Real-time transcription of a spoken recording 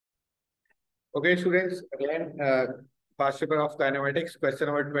Okay, students, again, past paper of kinematics, question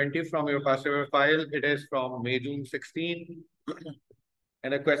number 20 from your past paper file. It is from May, June 16.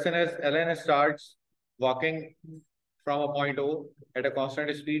 And the question is, Ellen starts walking from a point O at a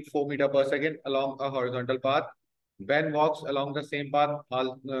constant speed, 4 meters per second along a horizontal path. Ben walks along the same path,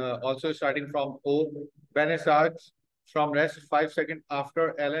 also starting from O. Ben starts from rest 5 seconds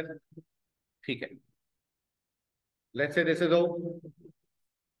after Ellen. Okay. Let's say this is O.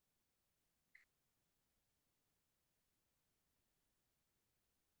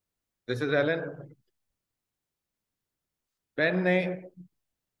 This is Ellen. Ben ने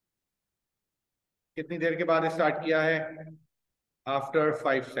कितनी देर के बाद start किया है? After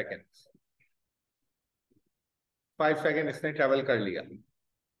 5 seconds. 5 second इसने travel कर लिया।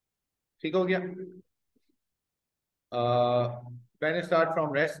 ठीक हो गया। Ben start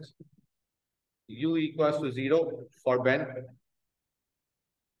from rest, u equals to 0 for Ben,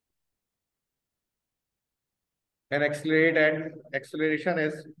 and acceleration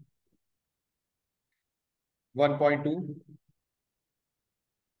is 1.2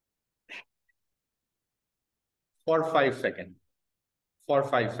 for 5 seconds. For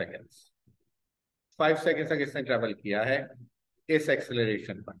 5 seconds 5 seconds तक इसने ट्रेवल किया है इस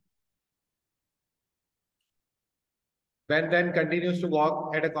एक्सेलरेशन पर। Ben then continues to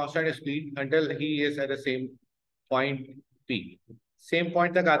walk at a constant speed until he is at the same point P. Same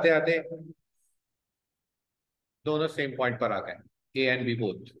point तक आते आते दोनों सेम पॉइंट पर आ गए, A and B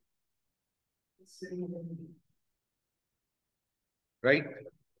both. Right?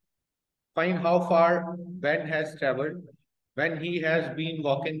 Find how far Ben has traveled when he has been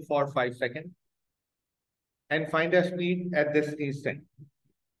walking for 5 seconds and find the speed at this instant.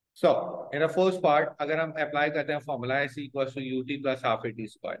 So, in the first part, अगर हम apply करते हैं formula S equals to ut plus half at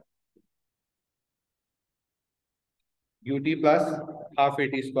square. Ut plus half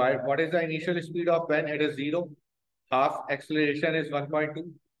at square. What is the initial speed of Ben? It is 0. Half acceleration is 1.2.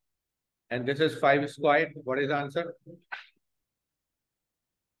 And this is 5 squared. What is the answer?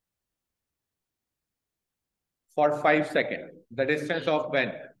 For 5 seconds, the distance of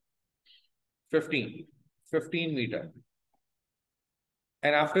Ben, 15 meters.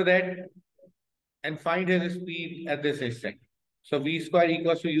 And after that, and find his speed at this instant. So v square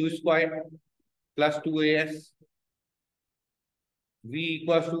equals to u square plus 2as. V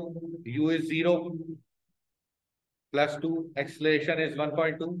equals to u is 0 plus 2. Acceleration is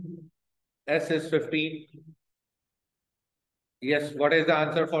 1.2. S is 15. Yes, what is the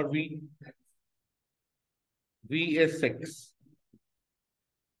answer for V? V is 6.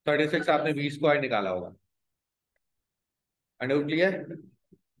 36 आपने V square निकाला होगा. Understood clear?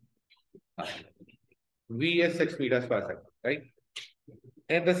 V is 6 meters per second, right?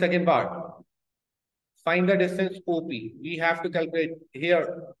 And the second part, find the distance OP. We have to calculate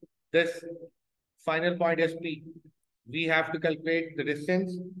here. This final point is P. We have to calculate the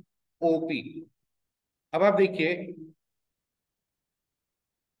distance OP. अब आप देखिए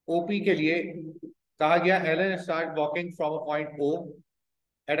OP के लिए कहा गया Ellen start walking from a point O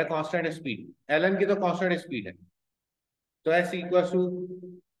at a constant speed. Ellen की तो constant speed है, तो S equals to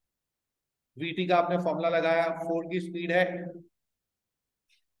VT का आपने फॉर्मूला लगाया, 4 की स्पीड है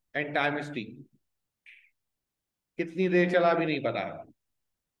एंड टाइम इज टी। कितनी देर चला भी नहीं पता है,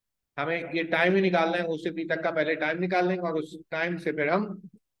 हमें ये टाइम ही निकालना है। उससे पी तक का पहले टाइम निकाल लेंगे और उस टाइम से फिर हम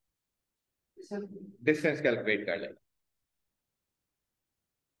डिस्टेंस कैलकुलेट कर लेंगे।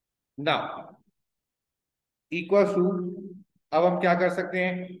 नाउ इक्वल टू, अब हम क्या कर सकते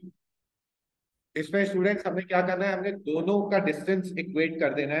हैं इसमें स्टूडेंट्स, हमने क्या करना है, हमने दोनों का डिस्टेंस इक्वेट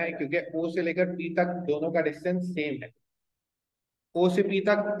कर देना है, क्योंकि ओ से लेकर पी तक दोनों का डिस्टेंस सेम है। ओ से पी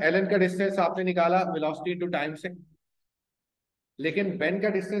तक एलन का डिस्टेंस आपने निकाला वेलोसिटी टू टाइम से, लेकिन बेन का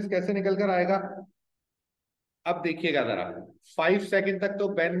डिस्टेंस कैसे निकल कर आएगा? अब देखिएगा जरा, 5 सेकंड तक तो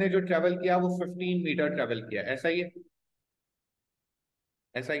बेन ने जो ट्रेवल किया वो 15 मीटर ट्रेवल किया, ऐसा ही है,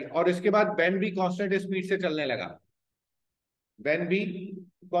 ऐसा ही। और इसके बाद बेन भी कांस्टेंट स्पीड से चलने लगा, बेन भी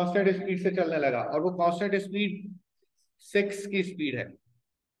कांस्टेंट स्पीड से चलने लगा, और वो कांस्टेंट स्पीड 6 की स्पीड है,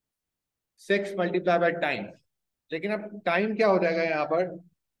 6 मल्टीप्लाई बाय टाइम। लेकिन अब टाइम क्या हो जाएगा यहाँ पर?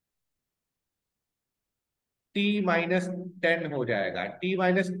 t-10 हो जाएगा।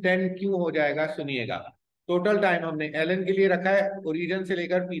 t-10 क्यों हो जाएगा सुनिएगा। टोटल टाइम हमने एलन के लिए रखा है ओरिजिन से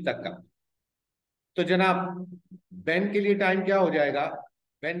लेकर पी तक का, तो जनाब बेन के लिए टाइम क्या हो जाएगा?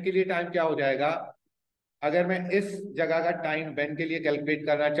 बेन के लिए टाइम क्या हो जाएगा? अगर मैं इस जगह का टाइम बेन के लिए कैलकुलेट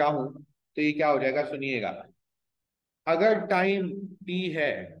करना चाहूं तो ये क्या हो जाएगा सुनिएगा। अगर टाइम t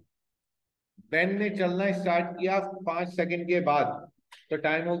है, बेन ने चलना स्टार्ट किया 5 सेकंड के बाद, तो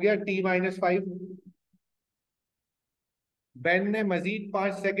टाइम हो गया t-5। बेन ने मजीद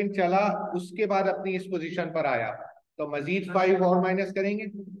 5 सेकंड चला, उसके बाद अपनी इस पोजीशन पर आया, तो मजीद 5 और माइनस करेंगे,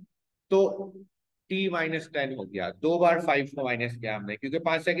 तो t-10 हो गया। 2 बार 5 को माइनस किया हमने, क्योंकि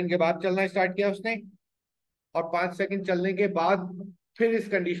 5 सेकंड के बाद चलना स्टार्ट किया उसने, और 5 सेकंड चलने के बाद फिर इस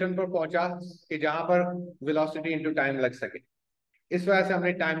कंडीशन पर पहुंचा कि जहां पर वेलोसिटी इंटू टाइम लग सके। इस वजह से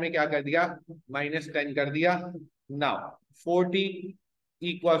हमने टाइम में क्या कर दिया, -10 कर दिया। Now 40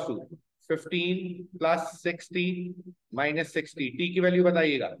 equal to 15 plus 60 -60, T की वैल्यू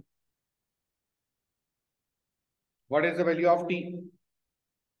बताइएगा। What is the value of T?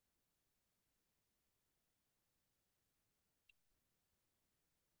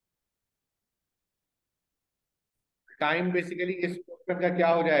 Time basically इस क्वेश्चन का क्या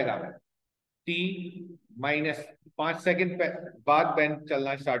हो जाएगा, टी माइनस 5 सेकंड बाद बेन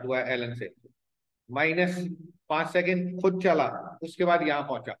चलना स्टार्ट हुआ है एलन से, -5 सेकंड खुद चला, उसके बाद यहां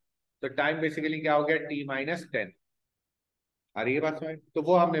पहुंचा, तो टाइम बेसिकली क्या हो गया, t-10। आ रही है बात समझ? तो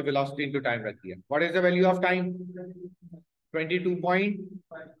वो हमने वेलोसिटी इनटू टाइम रख दिया। What is the value of time?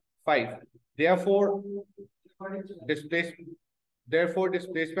 22.5। Therefore displace therefore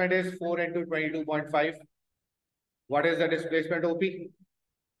displacement is 4 into 22.5. What is the displacement, OP?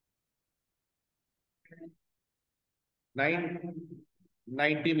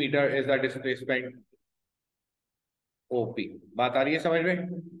 990 meter is the displacement, OP। बात आ रही है समझ में?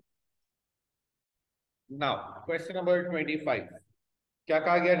 Now question number 25, क्या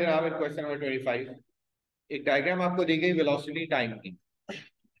कहा गया जनाब इन क्वेश्चन नंबर 25? एक डायग्राम आपको दी गई वेलोसिटी टाइम की,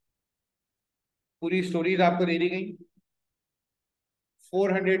 पूरी स्टोरीज आपको दे दी गई।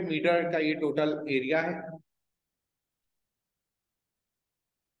 400 मीटर का ये टोटल एरिया है,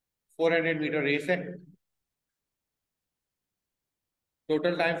 400 मीटर रेस है,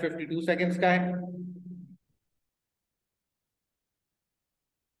 टोटल टाइम 52 सेकेंड्स का है।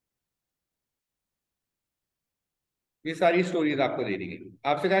 ये सारी स्टोरीज आपको दे दी गई।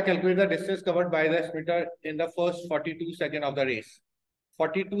 आपसे कहा calculate the distance covered by the sprinter in the first 42 second of the race.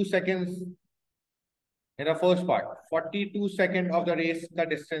 42 seconds in the first part, 42 second of the race का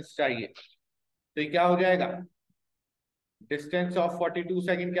डिस्टेंस चाहिए, तो ये क्या हो जाएगा, डिस्टेंस ऑफ 42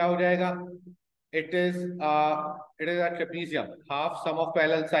 सेकेंड क्या हो जाएगा, it is a trapezium, half sum of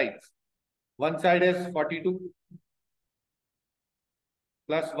parallel sides, one side is 42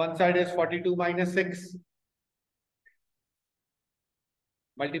 plus one side is 42 minus 6,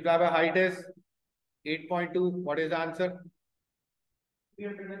 multiply by height is 8.2. What is the answer?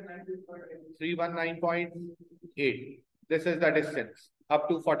 319.8. This is the distance up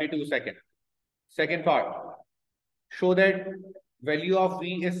to 42 seconds. Second part, show that value of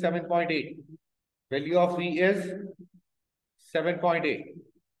v is 7.8. Value of v is 7.8.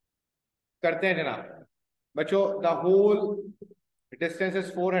 करते हैं जनाब बच्चों, the whole distance is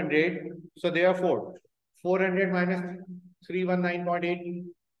 400, so therefore 400 minus 319.8,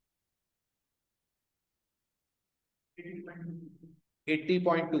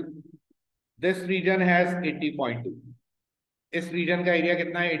 80.2. This region has 80.2. इस reason का area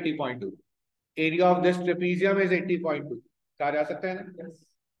कितना है, 80.2। Area of this trapezium is 80.2। कहा जा सकता है ना?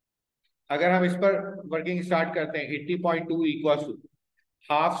 अगर हम इस पर वर्किंग स्टार्ट करते हैं, 80.2 equals to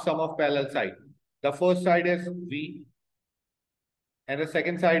half sum of parallel side. The first side is v and the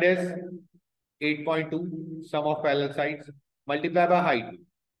second side is 8.2 sum of parallel sides, multiply by height.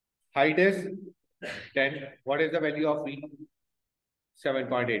 Height is 10. What is the value of v?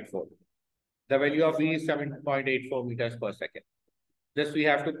 7.84. The value of v is 7.84 meters per second. This we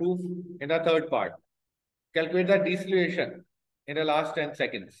have to prove in the third part. Calculate the deceleration in the last 10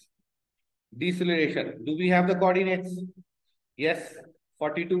 seconds. Deceleration. Do we have the coordinates? Yes.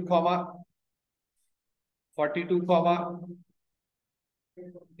 42 comma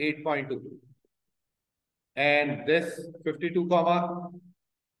 8.2. And this 52 comma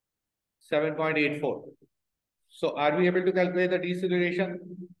 7.84. So are we able to calculate the deceleration?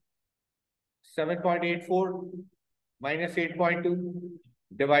 7.84 minus 8.2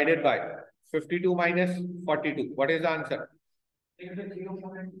 divided by 52 minus 42. What is the answer?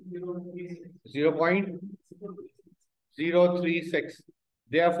 0.036.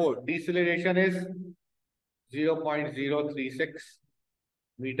 Therefore, deceleration is 0.036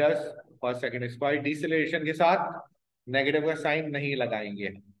 meters per second square. Deceleration के साथ negative का sign नहीं लगाएंगे।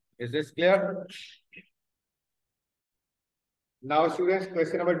 Is this clear? Now students,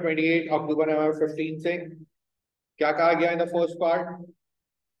 question number 28 October November 15 से क्या कहा गया in the first part?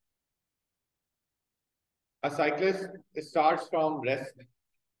 A cyclist starts from rest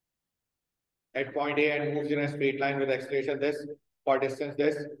at point A and moves in a straight line with acceleration this for distance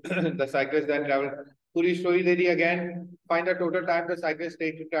this. The cyclist then travels. पूरी story they the again. Find the total time the cyclist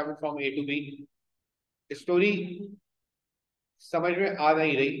takes to travel from A to B. Story समझ में आ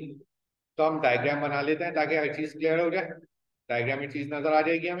नहीं रही तो हम diagram बना लेते हैं ताकि हर चीज क्लियर हो जाए। डायग्राम में चीज नजर आ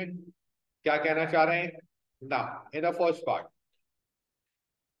जाएगी हमें क्या कहना चाह रहे हैं ना। In the first part,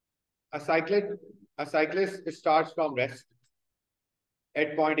 a cyclist a cyclist starts from rest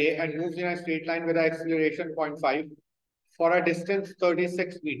at point A and moves in a straight line with an acceleration 0.5 for a distance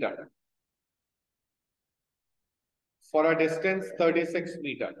 36 meter. For a distance 36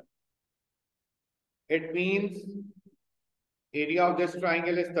 meter. It means area of this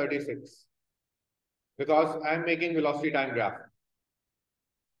triangle is 36 because I am making velocity time graph.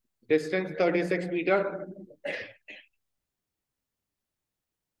 Distance 36 meter.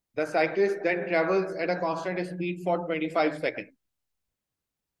 The cyclist then travels at a constant speed for 25 seconds.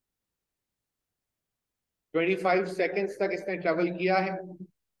 25 seconds तक इसने travel किया है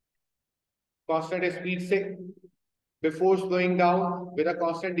constant speed से before slowing down with a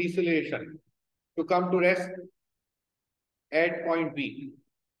constant deceleration to come to rest at point B.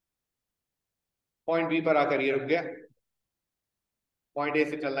 Point B पर आकर ये रुक गया, point A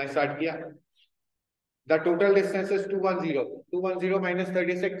से चलना स्टार्ट किया. The total distance is 210. 210 minus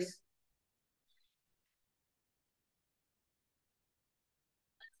 36.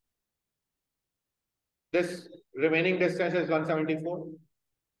 This remaining distance is 174.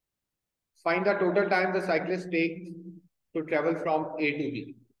 Find the total time the cyclist takes to travel from A to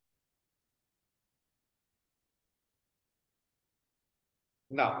B.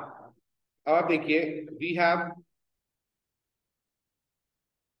 Now, अब आप देखिए, we have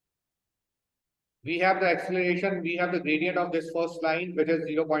the acceleration, we have the gradient of this first line, which is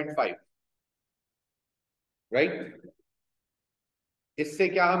 0.5, right? इससे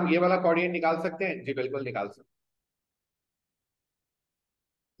क्या हम ये वाला coordinate निकाल सकते हैं? जी बिल्कुल निकाल सकते हैं.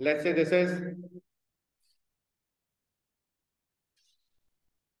 Let's say this is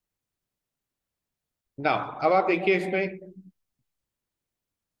now. अब आप देखिए इसमें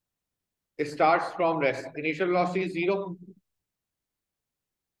starts from rest. Initial velocity is 0.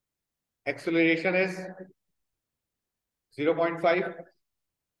 Acceleration is 0.5.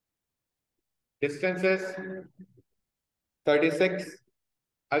 Distance is 36.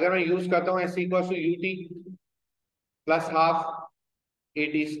 अगर मैं यूज करता हूं s equals to ut plus half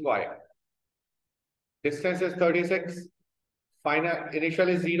at square. Distance is 36. Final initial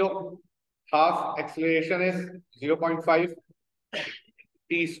is 0. Half acceleration is 0.5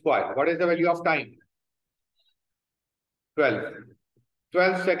 t square. What is the value of time? 12.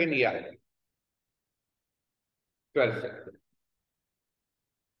 12 second here. 12 seconds.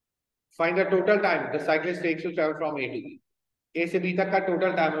 Find the total time the cyclist takes to travel from A to B. A से B तक का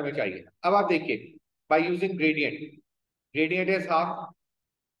total time हमें चाहिए. अब आप देखिए, by using gradient is half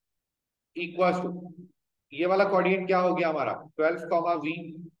equals to ये वाला कोऑर्डिनेट क्या हो गया हमारा 12,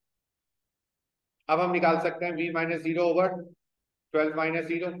 v. अब हम निकाल सकते हैं v minus 0 over 12 minus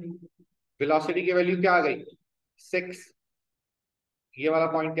 0. Velocity की वैल्यू क्या आ गई 6. ये वाला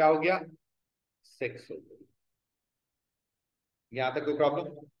पॉइंट क्या हो गया 6 हो गया. यहां तक कोई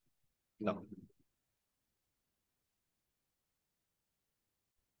प्रॉब्लम? नो.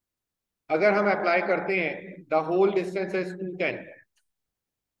 अगर हम अप्लाई करते हैं the whole distance is 210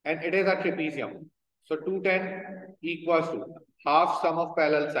 and it is a trapezium. So 210 equals to half sum of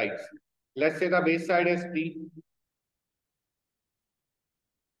parallel sides. Let's say the base side is t.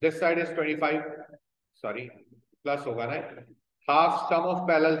 This side is 25. Sorry, plus होगा ना. Half sum of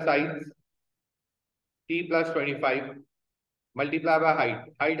parallel sides t plus 25 multiply by height.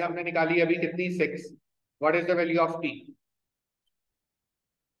 Height हमने निकाली अभी कितनी 6. What is the value of t?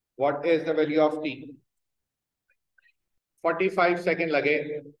 What is the value of t? 45 second लगे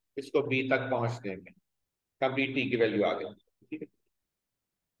इसको b तक पहुंचने में. कंप्लीट t की वैल्यू आ गई.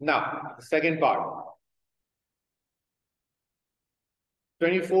 Now, second part.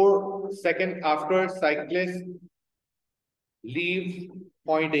 24 seconds after cyclist leaves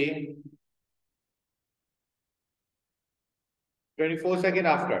point A. 24 seconds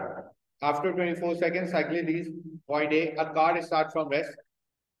after 24 seconds cyclist leaves point A, a car starts from rest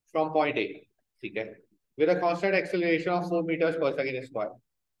from point A. ठीक है? With a constant acceleration of 4 meters per second square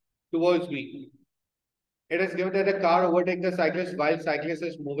towards B. It is given that the car overtakes the cyclist while cyclist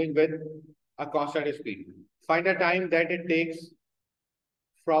is moving with a constant speed. Find the time that it takes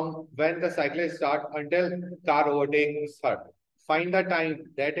from when the cyclist starts until car overtakes her. Find the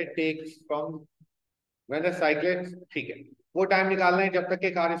time that it takes from when the cyclist, ठीक है, वो time निकालना है जब तक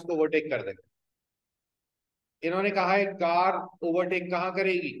कि car इसको overtake कर दे. इन्होंने कहा है कार ओवरटेक कहां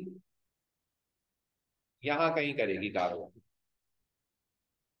करेगी? यहां कहीं करेगी कार ओवरटेक.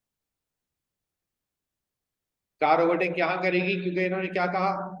 कार ओवरटेक यहां करेगी क्योंकि इन्होंने क्या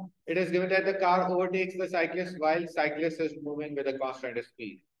कहा It is given that the car overtakes the cyclist while cyclist is moving with a constant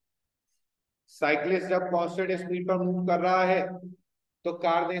speed. Cyclist जब कांस्टेंट स्पीड पर मूव कर रहा है तो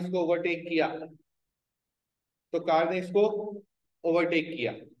कार ने इसको ओवरटेक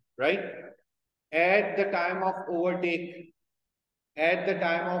किया, right? At the time of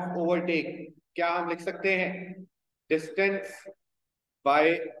overtake क्या हम लिख सकते हैं? Distance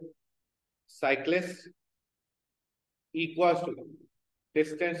by cyclist equals to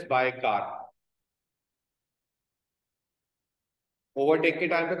distance by car. Overtake के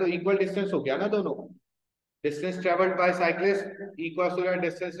टाइम पे तो इक्वल डिस्टेंस हो गया ना दोनों। Distance travelled by cyclist equals to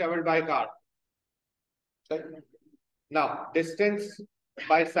distance travelled by car. Now distance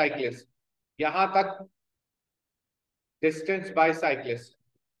by cyclist, यहां तक डिस्टेंस बाय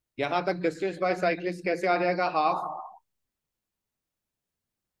साइक्लिस्ट, कैसे आ जाएगा? Half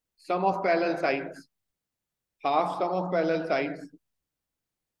sum of parallel sides,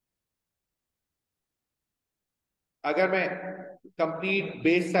 अगर मैं कंप्लीट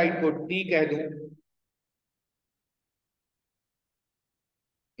बेस साइड को t कह दूं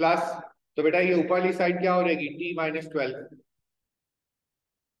प्लस, तो बेटा ये ऊपर वाली साइड क्या हो जाएगी? t-12,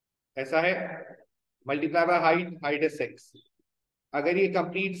 ऐसा है, मल्टीप्लाई बाय हाइट इज 6। अगर ये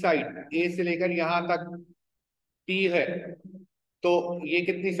कंप्लीट साइड a से लेकर यहां तक t है तो ये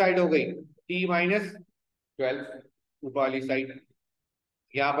कितनी साइड हो गई? t-12, ऊपर वाली साइड।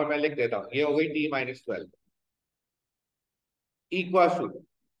 यहां पर मैं लिख देता हूं, ये हो गई t-12 equal to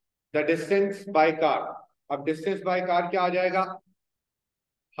the distance by car. अब डिस्टेंस बाय कार क्या आ जाएगा?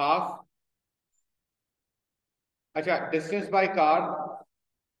 हाफ, अच्छा डिस्टेंस बाय कार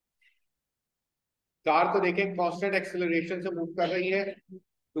तो देखें कांस्टेंट एक्सेलरेशन से मूव कर रही है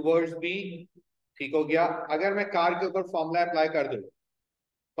टुवर्ड्स बी, ठीक हो गया। अगर मैं कार के ऊपर फॉर्मूला अप्लाई कर दूं,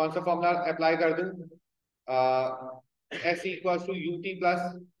 कौन सा फॉर्मूला अप्लाई कर दूं? s equals to ut plus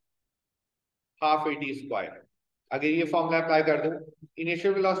half at square. अगर ये फॉर्मूला अप्लाई कर दूं,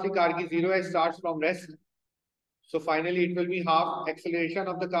 इनिशियल वेलोसिटी कार की 0 है, starts from rest, so finally it will be half. Acceleration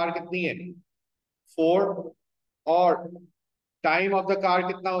of the car कितनी है? 4, और टाइम ऑफ द कार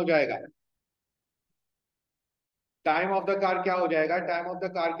कितना हो जाएगा? टाइम ऑफ द कार क्या हो जाएगा? टाइम ऑफ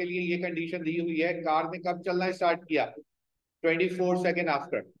द कार के लिए ये कंडीशन दी हुई है, कार ने कब चलना स्टार्ट किया? 24 सेकेंड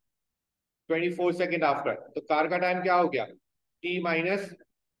आफ्टर, तो कार का टाइम क्या हो गया?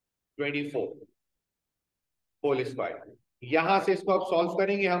 t-24 whole square. यहां से इसको अब सॉल्व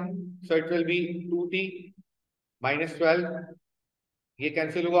करेंगे हम, so it will be 2t-12, ये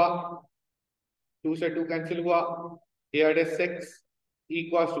कैंसिल हुआ, 2 से 2 कैंसिल हुआ, here it is 6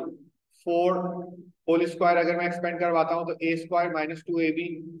 equals to 4 whole square. अगर मैं एक्सपेंड करवाता हूं तो a square minus 2ab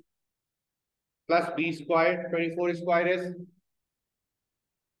plus b square, 24 square is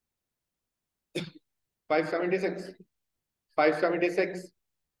 576।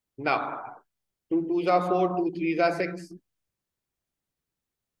 Now 2 2s are 4, 2 3s are 6,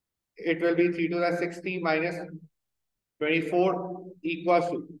 it will be 3 2 are 60 minus 24 equals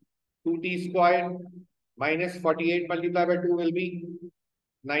to 2t squared minus 48 multiplied by 2 will be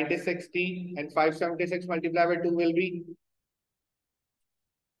 96t, and 576 multiplied by 2 will be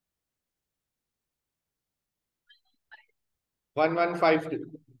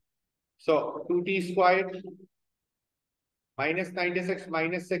 1152. So 2t squared minus 96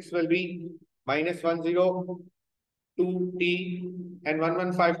 minus 6 will be minus 102t, and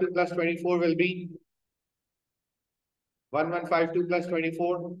 1152 plus 24 will be 1152 plus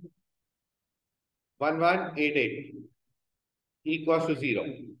 24 1188 equals to 0।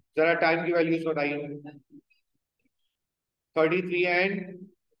 जरा time की values बताइए। 33 and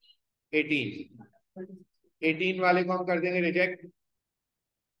 18 वाले को हम कर देंगे reject.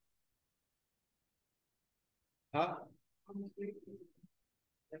 हाँ,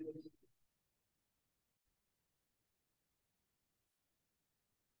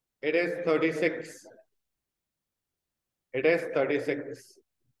 it is 36,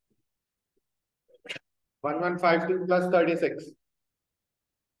 1152 plus 36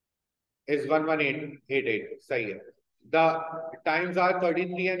 is 1188, सही है। The times are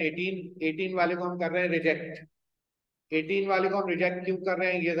 33 and 18 वाले को हम कर रहे हैं रिजेक्ट। 18 वाले को हम रिजेक्ट क्यों कर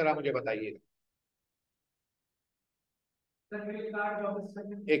रहे हैं, ये जरा मुझे बताइए।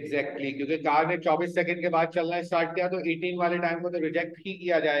 एग्जैक्टली, क्योंकि कार ने 24 सेकंड के बाद चलना स्टार्ट किया, तो 18 वाले टाइम को तो रिजेक्ट ही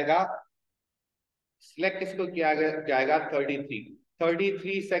किया जाएगा। सिलेक्ट किसको किया जाएगा?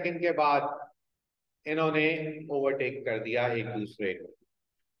 33 सेकंड के बाद इन्होंने ओवरटेक कर दिया एक दूसरे को।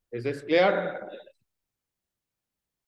 Is this clear?